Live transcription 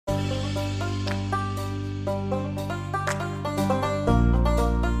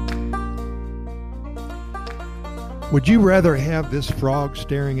Would you rather have this frog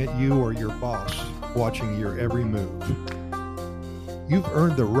staring at you or your boss watching your every move? You've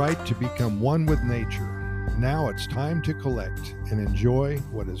earned the right to become one with nature. Now it's time to collect and enjoy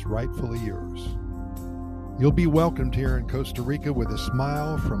what is rightfully yours. You'll be welcomed here in Costa Rica with a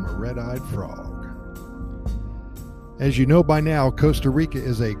smile from a red-eyed frog. As you know by now, Costa Rica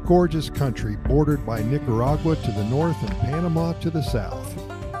is a gorgeous country bordered by Nicaragua to the north and Panama to the south.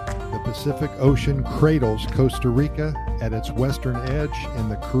 The Pacific Ocean cradles Costa Rica at its western edge,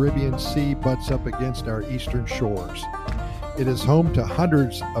 and the Caribbean Sea butts up against our eastern shores. It is home to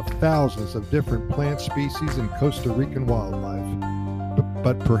hundreds of thousands of different plant species and Costa Rican wildlife,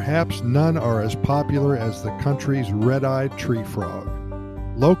 but perhaps none are as popular as the country's red-eyed tree frog.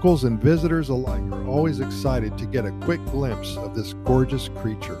 Locals and visitors alike are always excited to get a quick glimpse of this gorgeous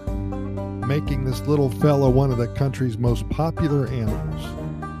creature, making this little fella one of the country's most popular animals.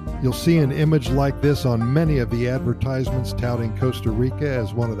 You'll see an image like this on many of the advertisements touting Costa Rica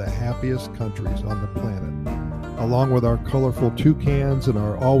as one of the happiest countries on the planet, along with our colorful toucans and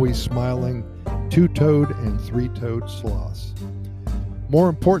our always smiling two-toed and three-toed sloths. More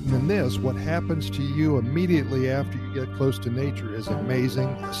important than this, what happens to you immediately after you get close to nature is amazing,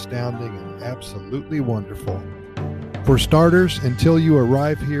 astounding, and absolutely wonderful. For starters, until you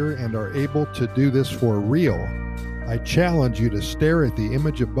arrive here and are able to do this for real, I challenge you to stare at the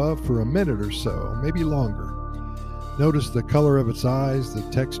image above for a minute or so, maybe longer. Notice the color of its eyes, the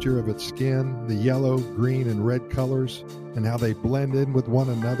texture of its skin, the yellow, green, and red colors, and how they blend in with one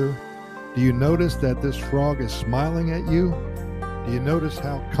another. Do you notice that this frog is smiling at you? Do you notice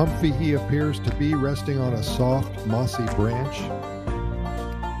how comfy he appears to be resting on a soft, mossy branch?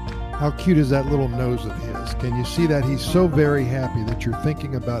 How cute is that little nose of his? Can you see that he's so very happy that you're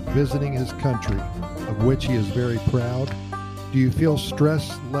thinking about visiting his country, of which he is very proud? Do you feel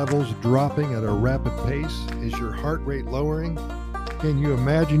stress levels dropping at a rapid pace? Is your heart rate lowering? Can you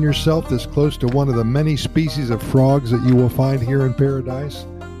imagine yourself this close to one of the many species of frogs that you will find here in paradise?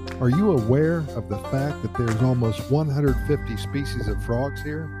 Are you aware of the fact that there's almost 150 species of frogs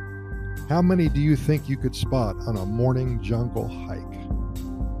here? How many do you think you could spot on a morning jungle hike?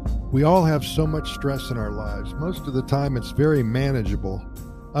 We all have so much stress in our lives. Most of the time it's very manageable.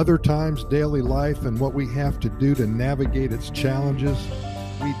 Other times, daily life and what we have to do to navigate its challenges,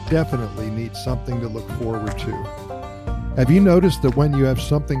 we definitely need something to look forward to. Have you noticed that when you have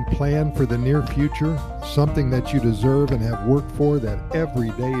something planned for the near future, something that you deserve and have worked for, that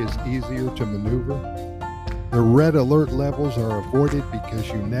every day is easier to maneuver? The red alert levels are avoided because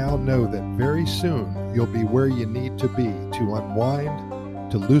you now know that very soon you'll be where you need to be to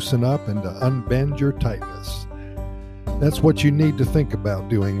unwind, to loosen up, and to unbend your tightness. That's what you need to think about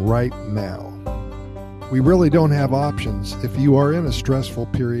doing right now. We really don't have options. If you are in a stressful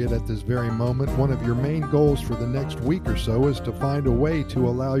period at this very moment, one of your main goals for the next week or so is to find a way to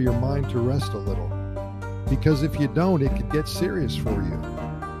allow your mind to rest a little. Because if you don't, it could get serious for you.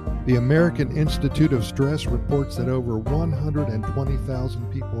 The American Institute of Stress reports that over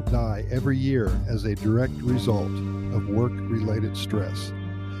 120,000 people die every year as a direct result of work-related stress.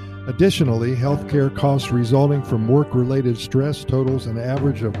 Additionally, healthcare costs resulting from work-related stress totals an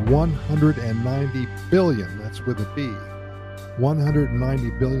average of $190 billion, that's with a B,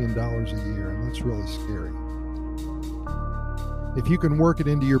 $190 billion a year, and that's really scary. If you can work it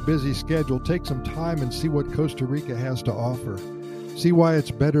into your busy schedule, take some time and see what Costa Rica has to offer. See why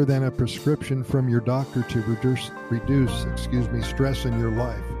it's better than a prescription from your doctor to reduce stress in your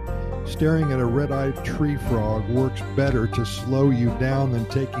life. Staring at a red-eyed tree frog works better to slow you down than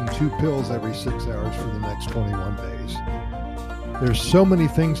taking 2 pills every 6 hours for the next 21 days. There's so many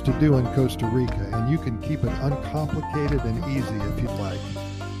things to do in Costa Rica, and you can keep it uncomplicated and easy if you'd like.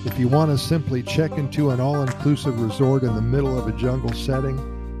 If you want to simply check into an all-inclusive resort in the middle of a jungle setting,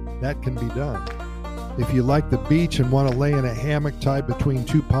 that can be done. If you like the beach and want to lay in a hammock tied between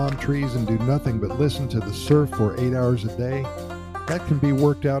 2 palm trees and do nothing but listen to the surf for 8 hours a day, that can be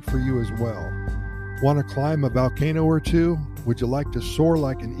worked out for you as well. Want to climb a volcano or two? Would you like to soar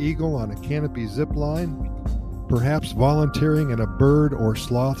like an eagle on a canopy zip line? Perhaps volunteering in a bird or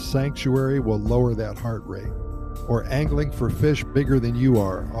sloth sanctuary will lower that heart rate. Or angling for fish bigger than you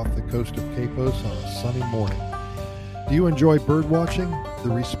are off the coast of Capos on a sunny morning. Do you enjoy bird watching?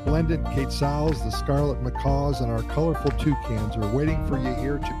 The resplendent quetzals, the scarlet macaws, and our colorful toucans are waiting for you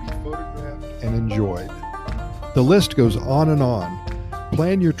here to be photographed and enjoyed. The list goes on and on.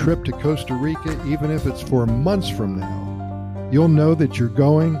 Plan your trip to Costa Rica even if it's for months from now. You'll know that you're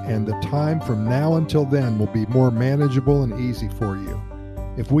going, and the time from now until then will be more manageable and easy for you.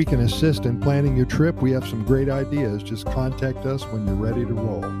 If we can assist in planning your trip, we have some great ideas. Just contact us when you're ready to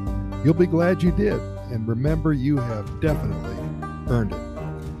roll. You'll be glad you did. and remember, you have definitely earned it.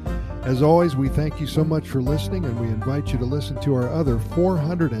 As always, we thank you so much for listening, and we invite you to listen to our other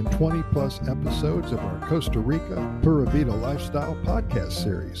 420 plus episodes of our Costa Rica Pura Vida Lifestyle podcast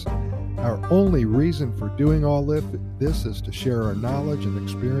series. Our only reason for doing all this is to share our knowledge and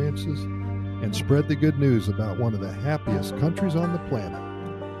experiences and spread the good news about one of the happiest countries on the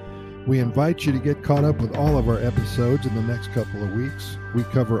planet. We invite you to get caught up with all of our episodes in the next couple of weeks. We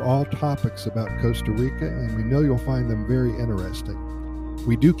cover all topics about Costa Rica, and we know you'll find them very interesting.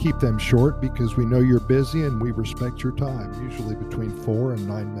 We do keep them short because we know you're busy and we respect your time, usually between 4 and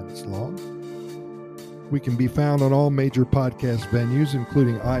 9 minutes long. We can be found on all major podcast venues,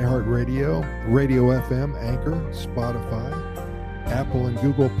 including iHeartRadio, Radio FM, Anchor, Spotify, Apple and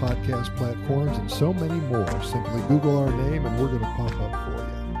Google podcast platforms, and so many more. Simply Google our name and we're going to pop up for you.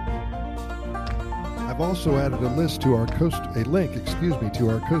 I've also added a link to our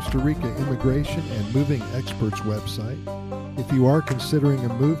Costa Rica Immigration and Moving Experts website. If you are considering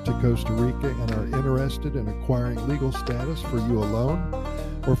a move to Costa Rica and are interested in acquiring legal status for you alone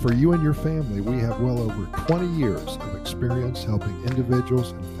or for you and your family, we have well over 20 years of experience helping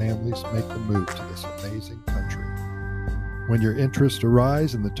individuals and families make the move to this amazing country. When your interests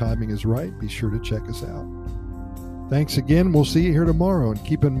arise and the timing is right, be sure to check us out. Thanks again. We'll see you here tomorrow, and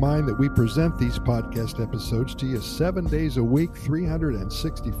keep in mind that we present these podcast episodes to you 7 days a week,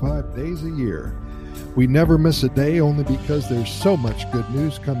 365 days a year. We never miss a day, only because there's so much good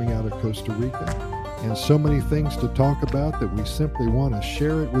news coming out of Costa Rica and so many things to talk about that we simply want to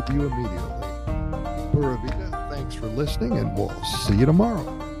share it with you immediately. Pura Vida, thanks for listening, and we'll see you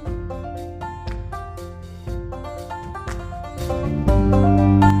tomorrow.